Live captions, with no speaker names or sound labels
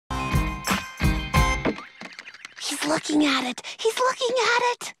He's looking at it. He's looking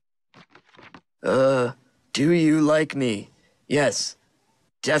at it. Do you like me? Yes.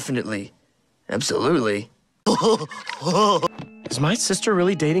 Definitely. Absolutely. Is my sister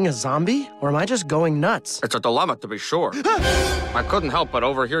really dating a zombie? Or am I just going nuts? It's a dilemma, to be sure. I couldn't help but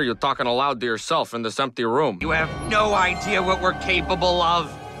overhear you talking aloud to yourself in this empty room. You have no idea what we're capable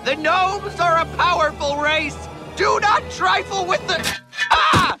of. The gnomes are a powerful race. Do not trifle with the...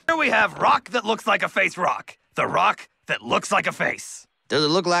 Ah! Here we have rock that looks like a face rock. The rock that looks like a face. Does it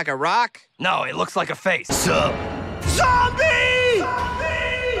look like a rock? No, it looks like a face. Zombie!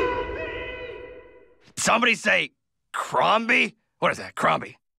 Somebody say Crombie? What is that,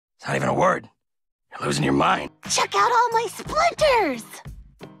 Crombie? It's not even a word. You're losing your mind. Check out all my splinters.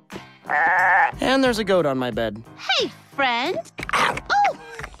 And there's a goat on my bed. Hey, friend. Oh,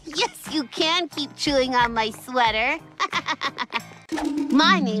 yes, you can keep chewing on my sweater.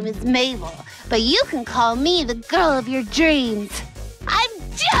 My name is Mabel, but you can call me the girl of your dreams. I'm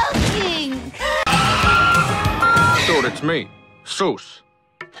joking! Dude, it's me, Seuss.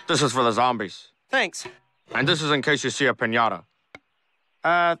 This is for the zombies. Thanks. And this is in case you see a piñata.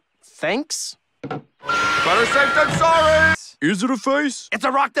 Thanks? Better safe than sorry! Is it a face? It's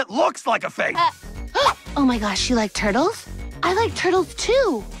a rock that looks like a face. Oh my gosh, you like turtles? I like turtles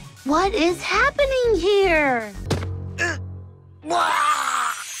too. What is happening here?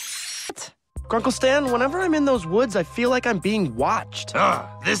 Grunkle Stan, whenever I'm in those woods, I feel like I'm being watched.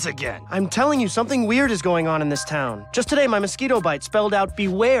 This again. I'm telling you, something weird is going on in this town. Just today, my mosquito bite spelled out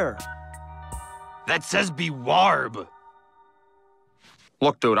beware. That says bewarb.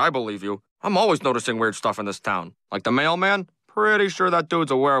 Look, dude, I believe you. I'm always noticing weird stuff in this town. Like the mailman, pretty sure that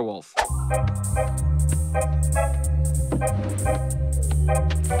dude's a werewolf.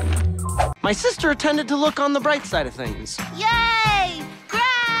 My sister tended to look on the bright side of things. Yay!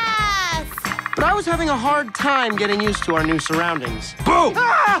 Grass! But I was having a hard time getting used to our new surroundings. Boom!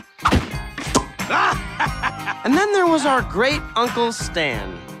 And then there was our great Uncle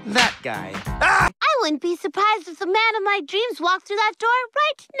Stan. That guy. I wouldn't be surprised if the man of my dreams walked through that door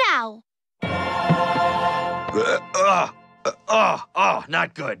right now.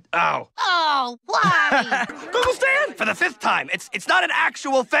 Not good. Ow. Oh, why? Google Stan! For the 5th time, it's not an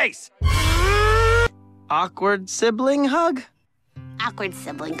actual face. Awkward sibling hug? Awkward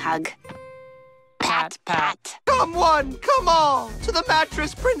sibling hug. Pat, pat. Come one, come all, to the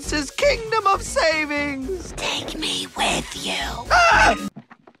Mattress Prince's kingdom of savings. Take me with you. Ah!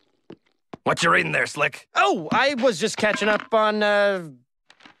 What you reading there, Slick? Oh, I was just catching up on,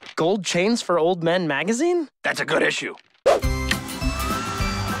 Gold Chains for Old Men magazine? That's a good issue.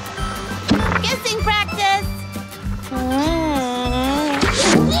 Kissing practice. Turn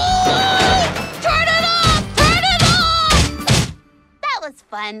it off! Turn it off! That was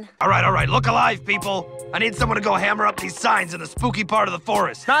fun. All right, look alive, people. I need someone to go hammer up these signs in the spooky part of the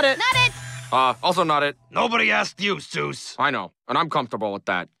forest. Not it. Not it. Also not it. Nobody asked you, Seuss. I know, and I'm comfortable with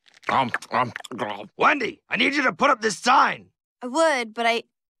that. Wendy, I need you to put up this sign. I would, but I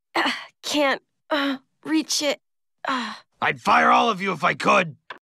can't reach it. I'd fire all of you if I could.